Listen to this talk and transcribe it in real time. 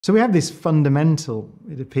So we have this fundamental,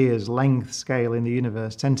 it appears, length scale in the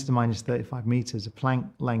universe, 10 to the minus 35 meters, a Planck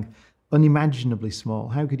length, unimaginably small.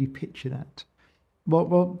 How could you picture that?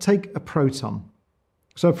 Well, take a proton.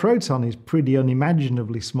 So a proton is pretty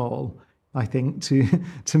unimaginably small, I think,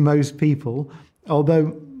 to most people,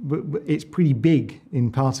 although it's pretty big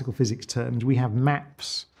in particle physics terms. We have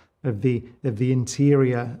maps of the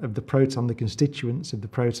interior of the proton, the constituents of the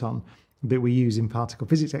proton, that we use in particle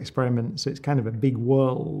physics experiments. So it's kind of a big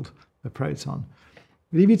world, a proton.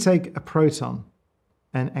 But if you take a proton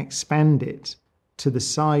and expand it to the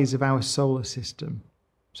size of our solar system,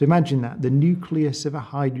 so imagine that, the nucleus of a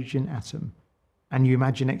hydrogen atom, and you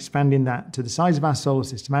imagine expanding that to the size of our solar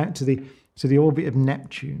system, out to the orbit of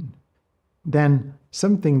Neptune, then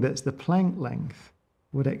something that's the Planck length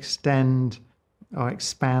would extend or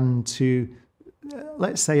expand to,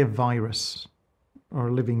 let's say, a virus or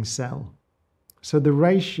a living cell. So the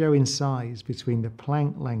ratio in size between the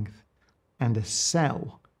Planck length and a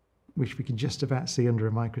cell, which we can just about see under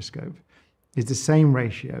a microscope, is the same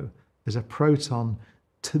ratio as a proton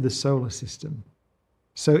to the solar system.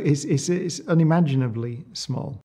 So it's unimaginably small.